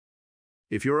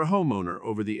If you're a homeowner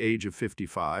over the age of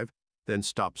 55, then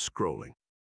stop scrolling.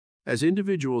 As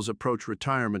individuals approach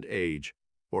retirement age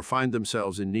or find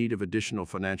themselves in need of additional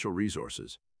financial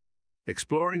resources,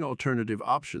 exploring alternative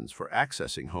options for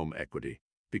accessing home equity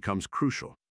becomes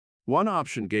crucial. One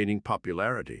option gaining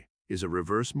popularity is a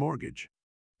reverse mortgage.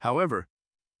 However,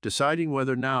 deciding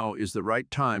whether now is the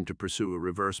right time to pursue a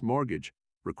reverse mortgage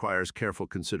requires careful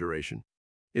consideration.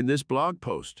 In this blog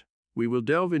post, we will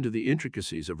delve into the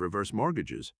intricacies of reverse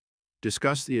mortgages,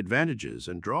 discuss the advantages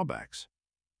and drawbacks,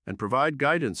 and provide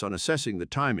guidance on assessing the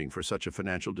timing for such a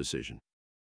financial decision.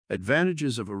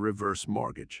 Advantages of a reverse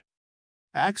mortgage.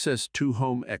 Access to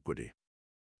home equity.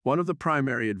 One of the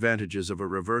primary advantages of a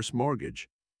reverse mortgage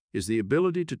is the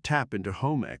ability to tap into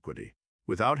home equity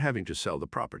without having to sell the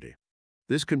property.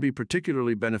 This can be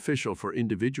particularly beneficial for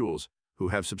individuals who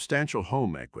have substantial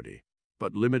home equity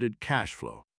but limited cash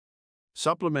flow.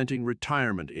 Supplementing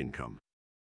retirement income.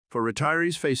 For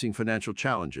retirees facing financial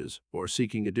challenges or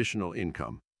seeking additional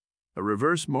income, a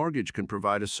reverse mortgage can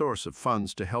provide a source of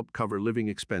funds to help cover living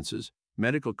expenses,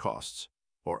 medical costs,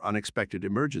 or unexpected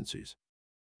emergencies.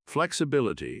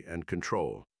 Flexibility and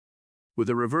control. With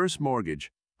a reverse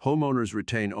mortgage, homeowners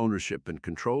retain ownership and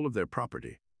control of their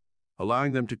property,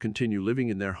 allowing them to continue living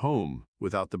in their home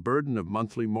without the burden of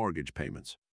monthly mortgage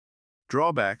payments.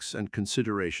 Drawbacks and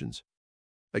considerations.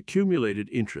 Accumulated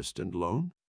interest and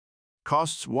loan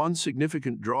costs. One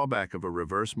significant drawback of a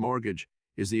reverse mortgage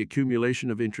is the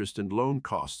accumulation of interest and loan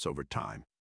costs over time.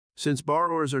 Since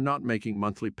borrowers are not making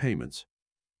monthly payments,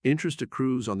 interest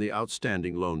accrues on the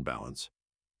outstanding loan balance,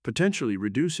 potentially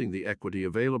reducing the equity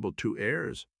available to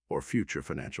heirs or future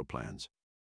financial plans.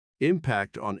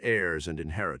 Impact on heirs and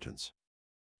inheritance.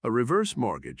 A reverse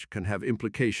mortgage can have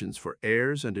implications for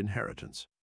heirs and inheritance.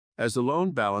 As the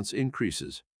loan balance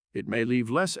increases, it may leave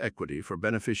less equity for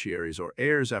beneficiaries or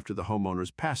heirs after the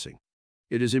homeowner's passing.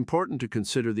 It is important to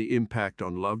consider the impact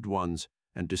on loved ones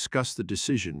and discuss the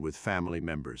decision with family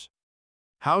members.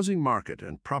 Housing market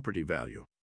and property value.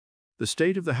 The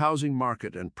state of the housing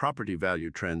market and property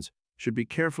value trends should be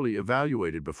carefully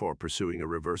evaluated before pursuing a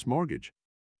reverse mortgage.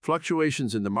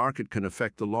 Fluctuations in the market can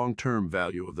affect the long-term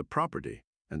value of the property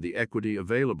and the equity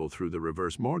available through the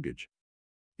reverse mortgage.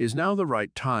 Is now the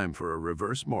right time for a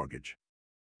reverse mortgage?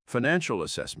 Financial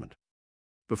assessment.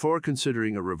 Before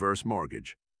considering a reverse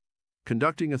mortgage,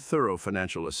 conducting a thorough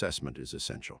financial assessment is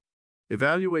essential.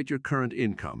 Evaluate your current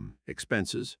income,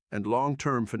 expenses, and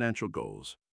long-term financial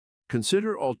goals.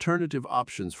 Consider alternative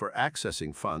options for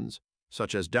accessing funds,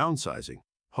 such as downsizing,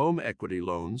 home equity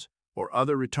loans, or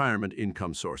other retirement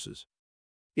income sources.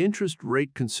 Interest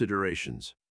rate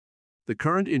considerations. The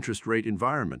current interest rate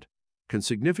environment can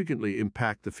significantly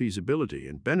impact the feasibility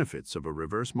and benefits of a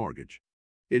reverse mortgage.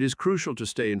 It is crucial to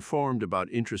stay informed about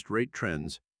interest rate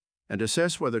trends and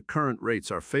assess whether current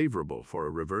rates are favorable for a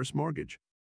reverse mortgage.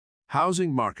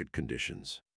 Housing market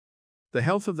conditions. The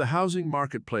health of the housing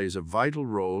market plays a vital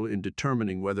role in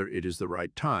determining whether it is the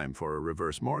right time for a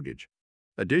reverse mortgage.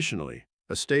 Additionally,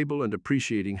 a stable and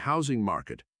appreciating housing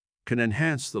market can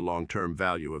enhance the long-term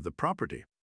value of the property.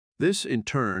 This, in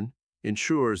turn,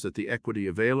 ensures that the equity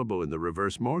available in the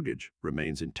reverse mortgage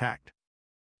remains intact.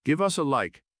 Give us a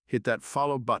like, hit that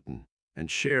follow button, and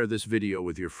share this video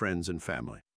with your friends and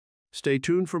family. Stay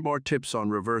tuned for more tips on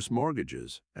reverse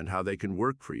mortgages and how they can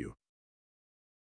work for you.